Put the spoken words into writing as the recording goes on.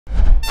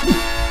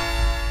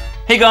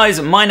Hey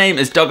guys, my name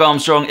is Doug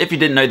Armstrong, if you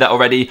didn't know that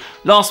already.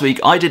 Last week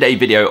I did a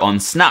video on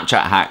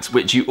Snapchat hacks,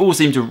 which you all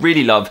seem to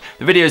really love.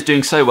 The video is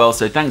doing so well,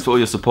 so thanks for all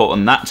your support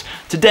on that.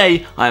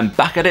 Today, I am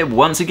back at it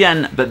once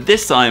again, but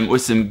this time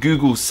with some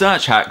Google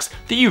search hacks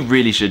that you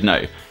really should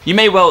know. You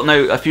may well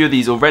know a few of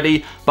these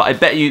already, but I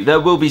bet you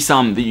there will be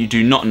some that you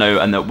do not know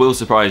and that will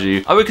surprise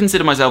you. I would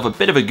consider myself a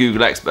bit of a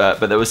Google expert,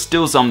 but there were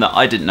still some that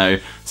I didn't know,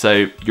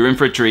 so you're in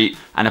for a treat,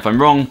 and if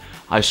I'm wrong,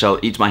 I shall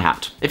eat my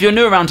hat. If you're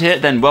new around here,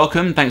 then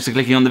welcome, thanks for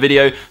clicking on the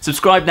video.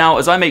 Subscribe now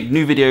as I make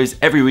new videos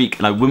every week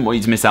and I wouldn't want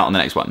you to miss out on the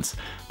next ones.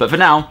 But for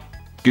now,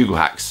 Google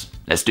hacks.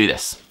 Let's do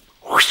this.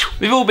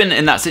 We've all been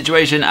in that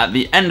situation at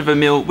the end of a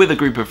meal with a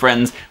group of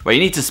friends where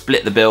you need to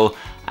split the bill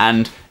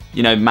and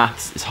you know,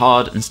 maths is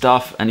hard and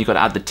stuff, and you've got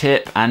to add the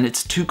tip, and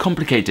it's too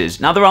complicated.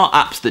 Now, there are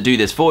apps that do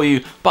this for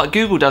you, but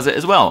Google does it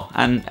as well,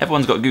 and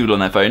everyone's got Google on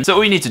their phone. So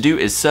all you need to do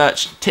is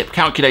search tip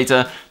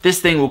calculator.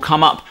 This thing will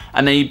come up,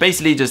 and then you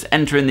basically just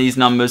enter in these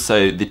numbers,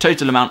 so the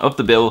total amount of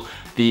the bill,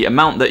 the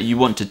amount that you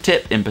want to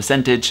tip in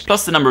percentage,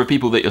 plus the number of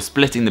people that you're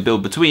splitting the bill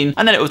between,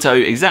 and then it will tell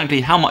you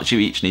exactly how much you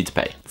each need to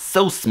pay.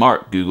 So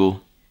smart,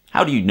 Google.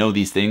 How do you know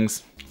these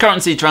things?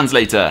 Currency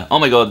translator. Oh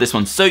my god, this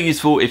one's so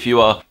useful if you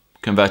are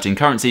converting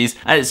currencies,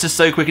 and it's just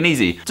so quick and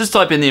easy. Just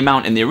type in the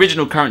amount in the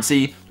original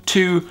currency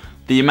to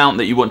the amount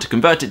that you want to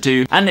convert it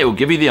to, and it will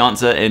give you the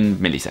answer in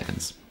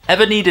milliseconds.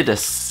 Ever needed a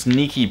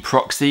sneaky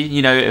proxy,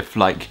 you know, if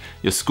like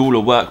your school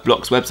or work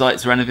blocks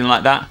websites or anything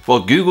like that? Well,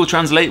 Google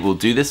Translate will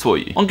do this for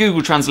you. On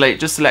Google Translate,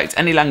 just select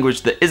any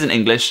language that isn't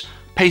English,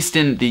 paste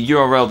in the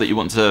URL that you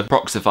want to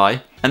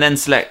proxify, and then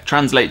select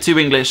Translate to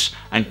English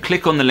and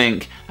click on the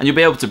link, and you'll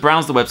be able to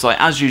browse the website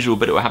as usual,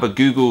 but it will have a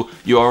Google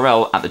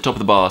URL at the top of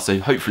the bar, so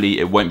hopefully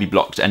it won't be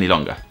blocked any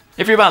longer.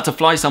 If you're about to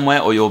fly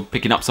somewhere or you're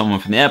picking up someone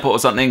from the airport or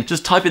something,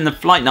 just type in the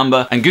flight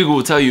number and Google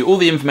will tell you all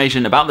the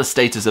information about the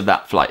status of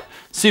that flight.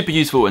 Super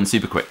useful and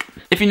super quick.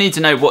 If you need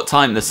to know what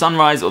time the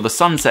sunrise or the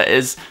sunset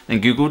is,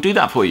 then Google will do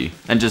that for you.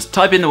 Then just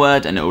type in the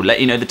word and it will let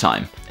you know the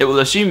time. It will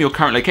assume your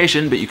current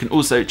location, but you can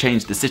also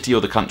change the city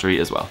or the country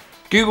as well.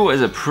 Google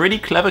is a pretty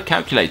clever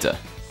calculator.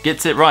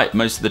 Gets it right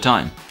most of the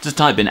time. Just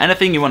type in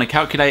anything you want to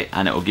calculate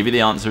and it will give you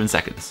the answer in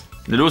seconds.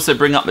 It'll also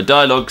bring up the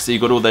dialogue, so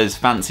you've got all those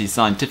fancy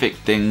scientific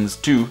things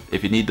too,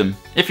 if you need them.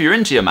 If you're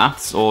into your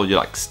maths, or you're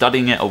like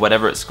studying it or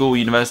whatever at school,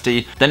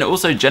 university, then it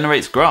also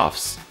generates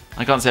graphs.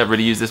 I can't say I've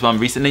really used this one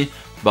recently,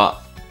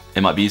 but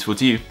it might be useful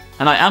to you.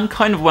 And I am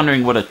kind of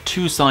wondering what a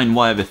 2 sine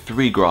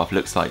y/3 graph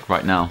looks like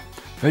right now.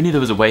 If only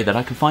there was a way that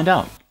I could find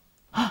out.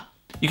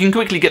 You can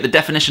quickly get the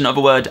definition of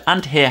a word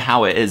and hear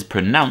how it is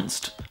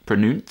pronounced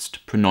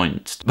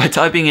by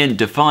typing in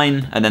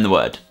define and then the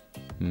word.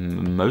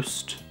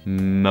 Most,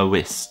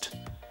 moist,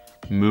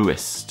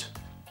 moist.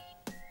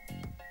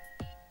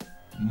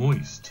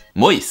 Moist.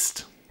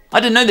 Moist. I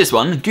didn't know this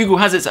one. Google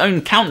has its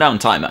own countdown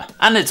timer,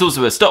 and it's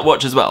also a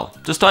stopwatch as well.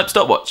 Just type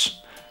stopwatch.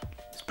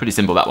 It's pretty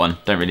simple, that one.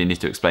 Don't really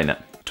need to explain it.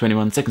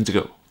 21 seconds to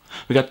go.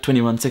 We got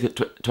 21 seconds,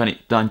 20,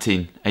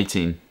 19,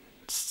 18,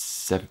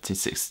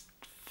 76.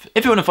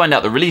 If you want to find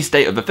out the release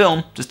date of the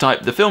film, just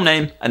type the film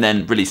name and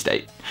then release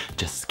date.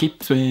 Just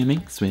keep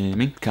swimming,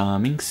 swimming,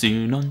 coming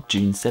soon on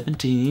June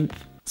 17th.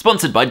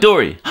 Sponsored by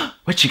Dory.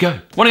 Where'd she go?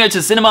 Want to go to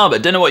the cinema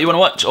but don't know what you want to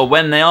watch or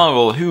when they are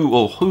or who,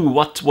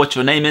 what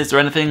your name is or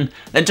anything?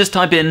 Then just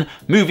type in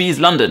Movies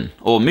London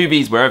or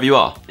Movies wherever you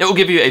are. It will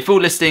give you a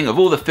full listing of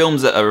all the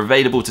films that are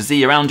available to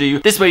see around you.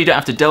 This way you don't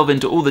have to delve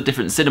into all the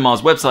different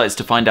cinemas websites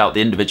to find out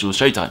the individual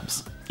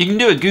showtimes. You can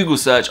do a Google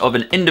search of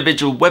an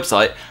individual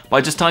website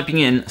by just typing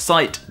in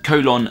site,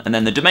 and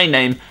then the domain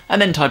name,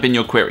 and then type in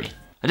your query.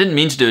 I didn't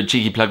mean to do a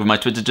cheeky plug with my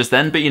Twitter just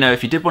then, but you know,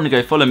 if you did want to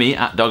go follow me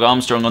at Doug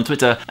Armstrong on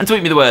Twitter and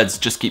tweet me the words,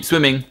 just keep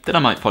swimming, then I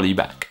might follow you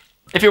back.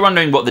 If you're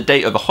wondering what the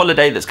date of a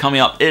holiday that's coming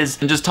up is,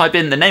 then just type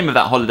in the name of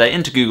that holiday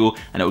into Google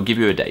and it will give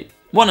you a date.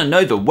 Want to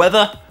know the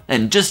weather?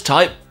 Then just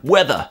type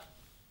weather.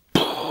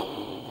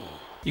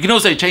 You can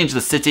also change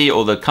the city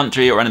or the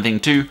country or anything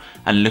too,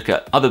 and look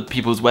at other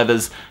people's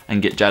weathers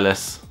and get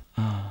jealous.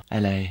 Oh,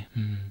 LA.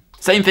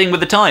 Same thing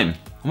with the time.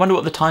 I wonder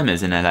what the time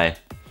is in LA.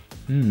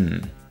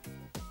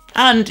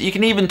 And you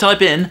can even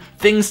type in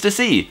things to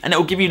see, and it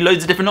will give you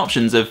loads of different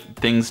options of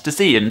things to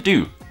see and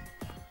do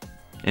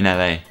in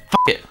LA. F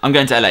it, I'm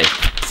going to LA.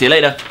 See you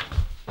later.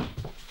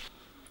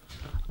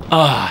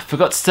 I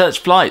forgot to search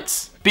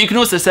flights. But you can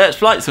also search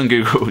flights on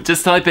Google.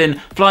 Just type in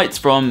flights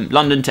from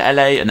London to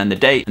LA and then the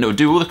date, and it will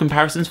do all the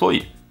comparisons for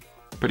you.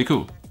 Pretty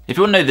cool. If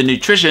you want to know the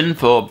nutrition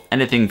for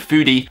anything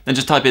foodie, then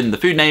just type in the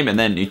food name and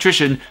then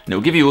nutrition, and it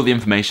will give you all the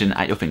information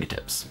at your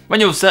fingertips. When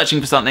you're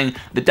searching for something,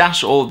 the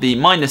dash or the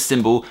minus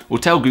symbol will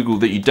tell Google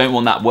that you don't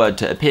want that word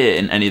to appear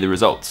in any of the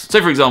results.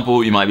 So for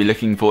example, you might be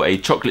looking for a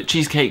chocolate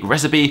cheesecake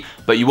recipe,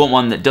 but you want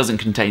one that doesn't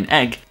contain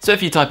egg. So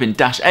if you type in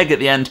 -egg at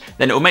the end,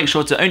 then it will make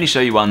sure to only show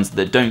you ones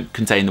that don't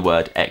contain the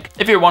word egg.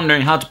 If you're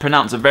wondering how to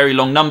pronounce a very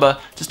long number,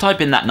 just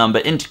type in that number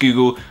into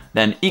Google,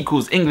 then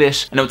equals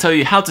English, and it'll tell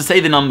you how to say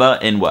the number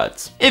in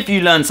words. If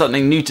you learned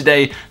something new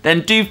today,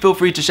 then do feel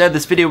free to share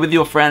this video with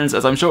your friends,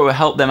 as I'm sure it will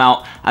help them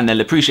out and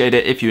they'll appreciate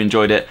it if you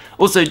enjoyed it.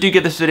 Also, do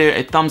give this video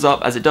a thumbs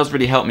up, as it does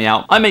really help me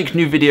out. I make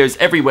new videos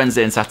every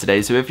Wednesday and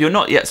Saturday, so if you're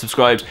not yet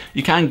subscribed,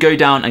 you can go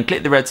down and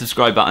click the red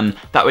subscribe button.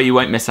 That way you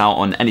won't miss out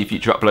on any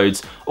future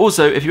uploads.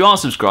 Also, if you are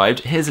subscribed,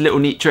 here's a little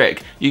neat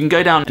trick. You can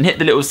go down and hit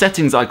the little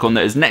settings icon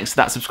that is next to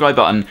that subscribe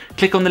button,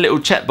 click on the little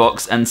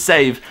checkbox and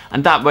save,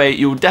 and that way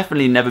you'll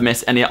definitely never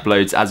miss any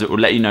uploads, as it will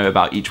let you know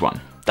about each one.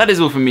 That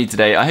is all from me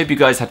today. I hope you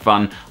guys had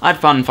fun. I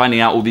had fun finding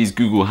out all these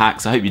Google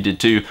hacks. I hope you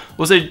did too.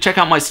 Also, check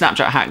out my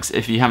Snapchat hacks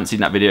if you haven't seen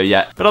that video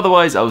yet. But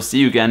otherwise, I will see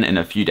you again in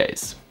a few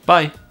days.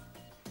 Bye.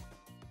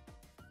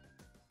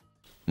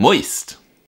 Moist.